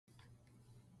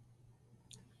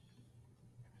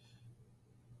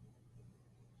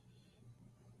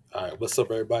All right, what's up,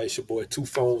 everybody? It's your boy Two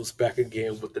Phones back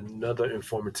again with another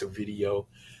informative video.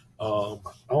 I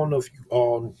don't know if you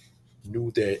all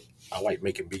knew that I like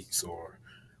making beats, or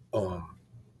um,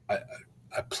 I,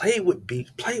 I I play with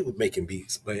making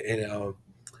beats, but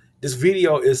this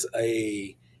video is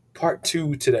a part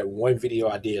two to that one video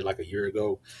I did like a year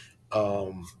ago.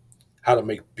 Um, how to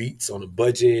make beats on a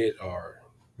budget or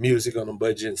music on a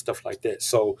budget and stuff like that.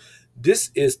 So this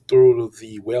is through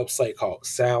the website called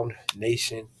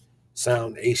Soundation.com.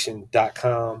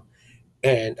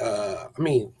 And I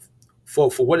mean, for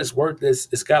what it's worth,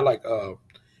 it's got like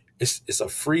it's a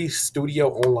free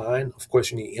studio online. Of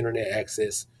course, you need internet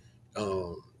access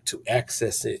to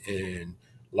access it and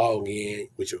log in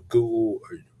with your Google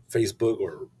or Facebook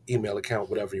or email account,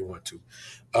 whatever you want to.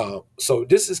 So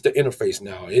this is the interface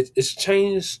now. It's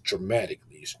changed dramatically.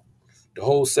 The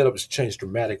whole setup has changed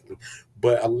dramatically.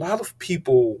 But a lot of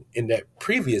people in that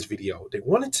previous video, they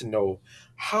wanted to know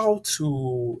how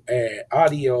to add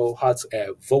audio, how to add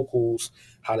vocals,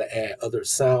 how to add other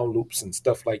sound loops and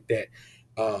stuff like that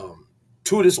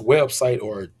to this website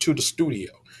or to the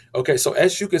studio. Okay, so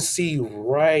as you can see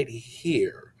right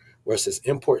here, where it says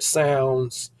import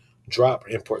sounds, drop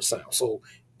import sounds. So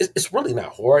it's really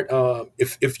not hard.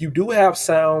 If you do have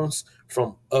sounds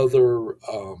from other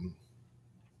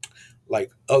like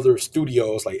other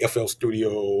studios, like FL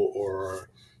Studio or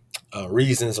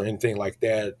Reasons or anything like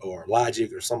that, or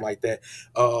Logic or something like that,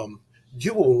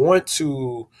 you will want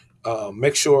to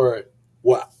make sure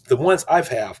the ones I've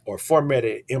have are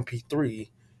formatted MP3.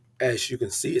 As you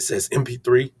can see, it says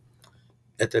MP3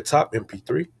 at the top,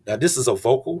 MP3. Now this is a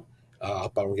vocal. I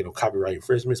hope I don't get no copyright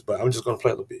infringements, but I'm just gonna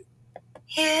play a little bit.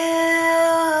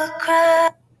 You cry.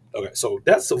 Okay, so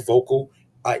that's a vocal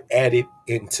I added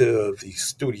into the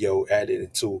studio, added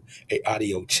into a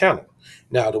audio channel.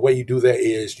 Now, the way you do that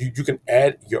is you can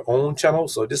add your own channel.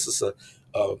 So this is a,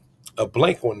 a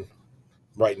blank one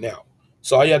right now.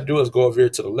 So all you have to do is go over here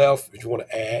to the left. If you want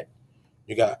to add,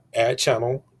 you got add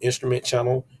channel, instrument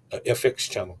channel, FX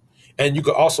channel. And you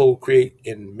can also create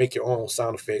and make your own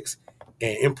sound effects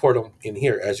and import them in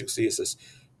here. As you can see, it says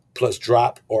plus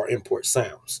drop or import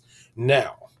sounds.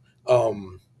 Now,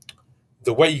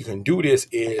 the way you can do this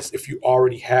is if you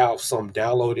already have some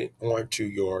downloaded onto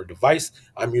your device.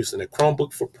 I'm using a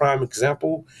Chromebook for prime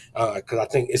example because I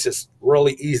think it's just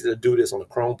really easy to do this on a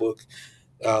Chromebook.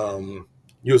 Um,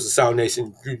 using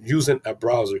Soundation, using a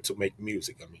browser to make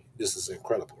music. I mean, this is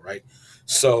incredible, right?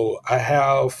 So I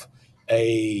have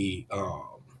a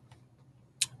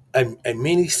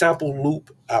mini sample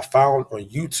loop I found on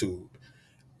YouTube,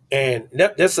 and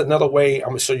that's another way I'm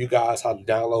gonna show you guys how to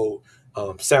download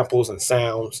samples and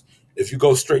sounds if you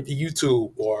go straight to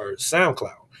YouTube or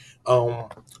SoundCloud. Um,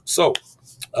 so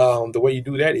the way you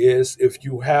do that is if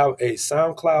you have a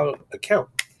SoundCloud account,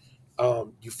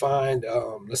 you find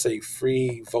let's say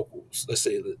free vocals. Let's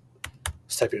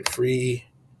type in free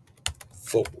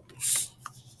vocals.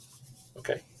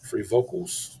 Okay, free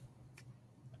vocals.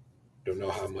 Don't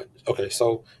know how much. Okay,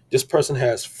 so this person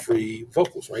has free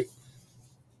vocals, right?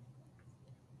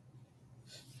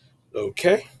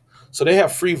 Okay, so they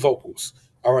have free vocals.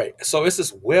 All right, so it's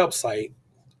this website,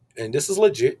 and this is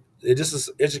legit. This is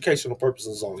educational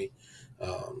purposes only.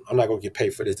 I'm not gonna get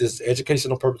paid for this. This is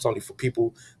educational purpose only for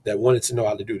people that wanted to know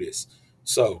how to do this.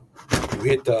 So you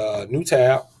hit the new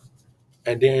tab,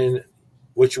 and then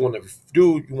what you want to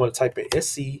do, you want to type in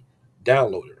SC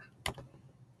downloader.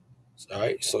 All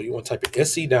right, so you want to type in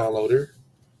SC downloader,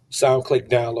 SoundClick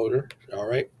downloader. All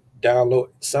right, download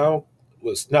sound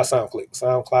was not SoundClick,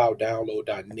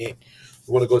 SoundCloud.download.net.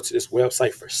 You want to go to this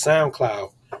website for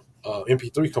SoundCloud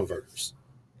MP3 converters.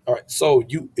 All right, so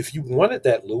if you wanted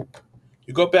that loop,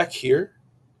 you go back here.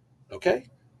 Okay,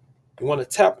 you want to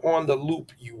tap on the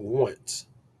loop you want.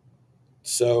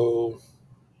 So,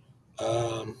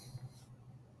 um,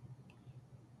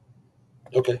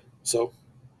 okay, so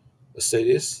let's say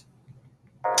this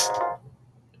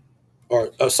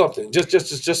or something.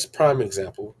 Just prime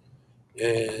example,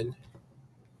 and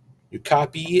you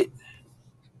copy it.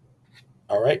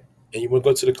 All right, and you want to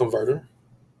go to the converter,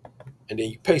 and then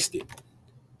you paste it.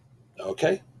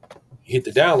 Okay, you hit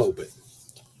the download button,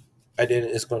 and then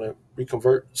it's going to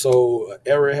reconvert. So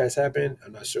error has happened.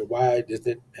 I'm not sure why this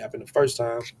didn't happen the first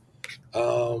time.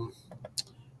 All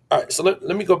right, so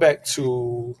let me go back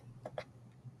to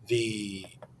the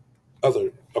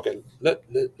other. Okay, let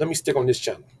me stick on this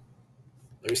channel.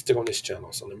 Let me stick on this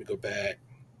channel. So let me go back.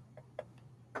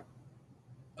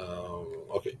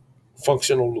 Okay,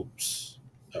 functional loops.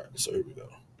 All right, so here we go.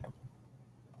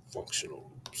 Functional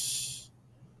loops.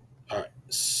 All right,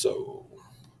 so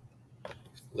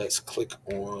let's click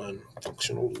on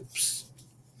functional loops.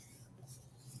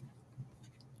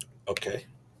 Okay.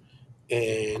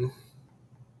 And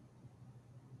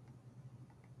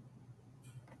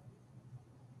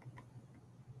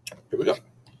here we go.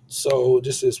 So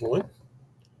this is one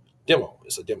demo.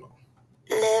 It's a demo.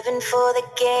 Living for the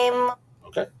game.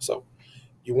 Okay, so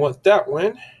you want that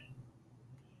one.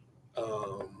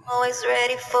 Always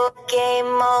ready for the game.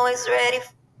 Always ready.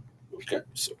 Okay,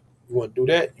 so you want to do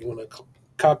that. You want to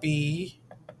copy,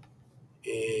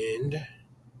 and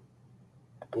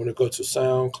you want to go to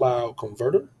SoundCloud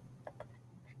Converter,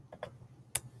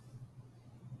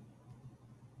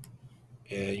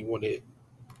 and you want to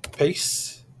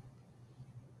paste.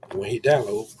 You want to hit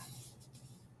download.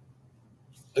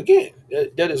 Again,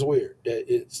 that is weird that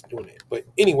it's doing it. But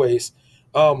anyways,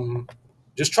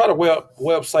 just try the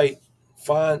website,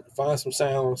 find some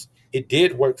sounds. It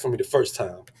did work for me the first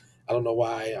time. I don't know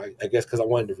why. I guess because I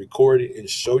wanted to record it and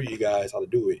show you guys how to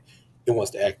do it. It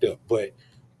wants to act up. But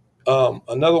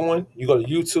another one, you go to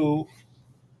YouTube.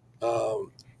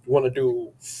 You want to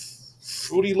do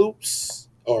Fruity Loops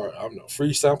or I don't know,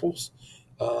 free samples.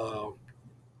 I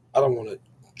don't want to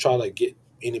try to get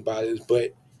anybody's,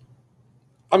 but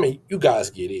I mean, you guys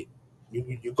get it.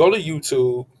 You go to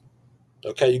YouTube.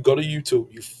 Okay, you go to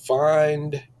YouTube. You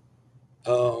find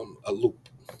a loop.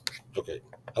 Okay,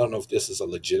 I don't know if this is a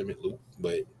legitimate loop,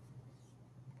 but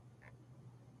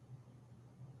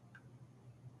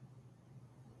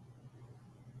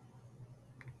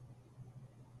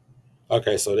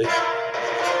okay. So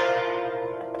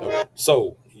okay.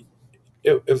 So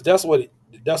if that's what it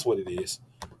is,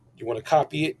 you want to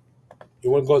copy it. You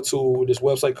want to go to this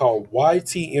website called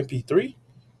YTMP3.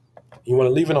 You want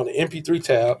to leave it on the MP3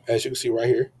 tab, as you can see right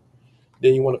here.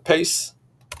 Then you want to paste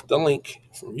the link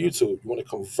from YouTube. You want to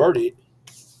convert it.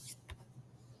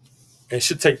 And it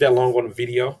should take that long on the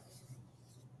video.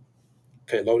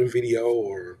 Okay, loading video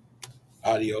or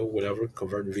audio, whatever,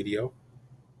 converting video.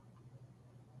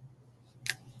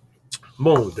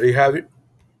 Boom, there you have it.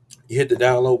 You hit the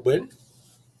download button.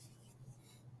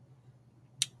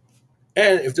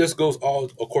 And if this goes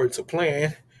all according to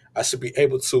plan, I should be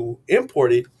able to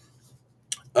import it.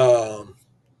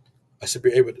 I should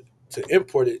be able to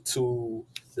import it to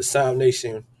the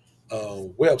Soundation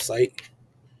website.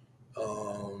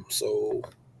 So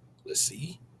let's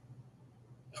see.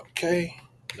 Okay,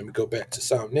 let me go back to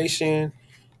Soundation.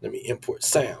 Let me import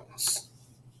sounds.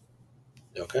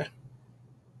 Okay.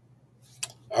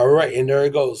 All right, and there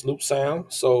it goes, loop sound.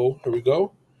 So here we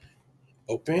go.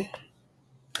 Open,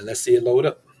 and let's see it load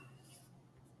up.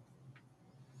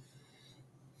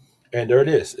 And there it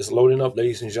is. It's loading up,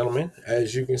 ladies and gentlemen,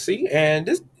 as you can see. And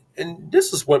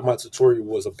this is what my tutorial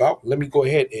was about. Let me go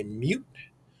ahead and mute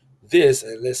this,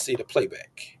 and let's see the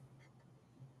playback.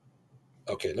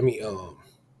 Okay, let me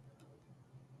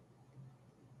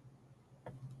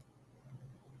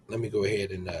go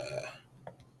ahead and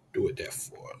do it there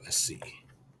for. Let's see.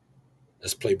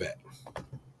 Let's play back.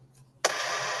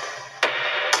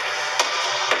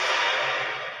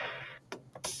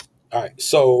 All right,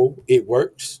 so it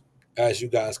works, as you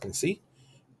guys can see.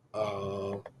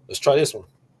 Let's try this one.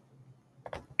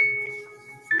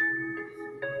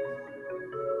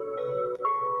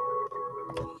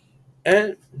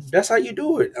 And that's how you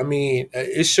do it. I mean,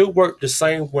 it should work the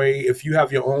same way if you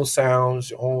have your own sounds,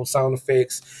 your own sound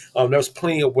effects. There's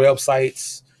plenty of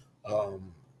websites.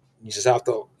 You just have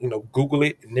to, Google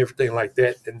it and everything like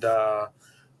that. And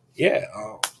yeah,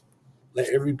 let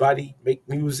everybody make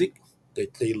music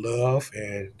that they love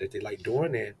and that they like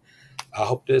doing. And I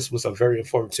hope this was a very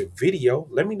informative video.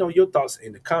 Let me know your thoughts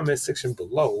in the comment section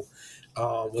below.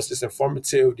 Was this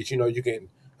informative? Did you know you can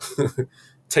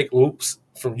take loops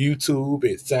from YouTube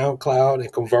and SoundCloud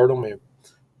and convert them and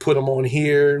put them on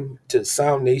here to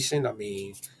Soundation? I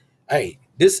mean, hey,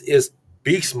 this is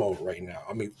beast mode right now.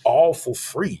 I mean, all for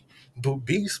free.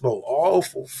 Beast mode, all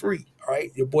for free. All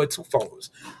right, your boy 2 Phones.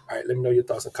 All right, let me know your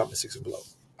thoughts in the comment section below.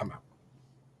 I'm out.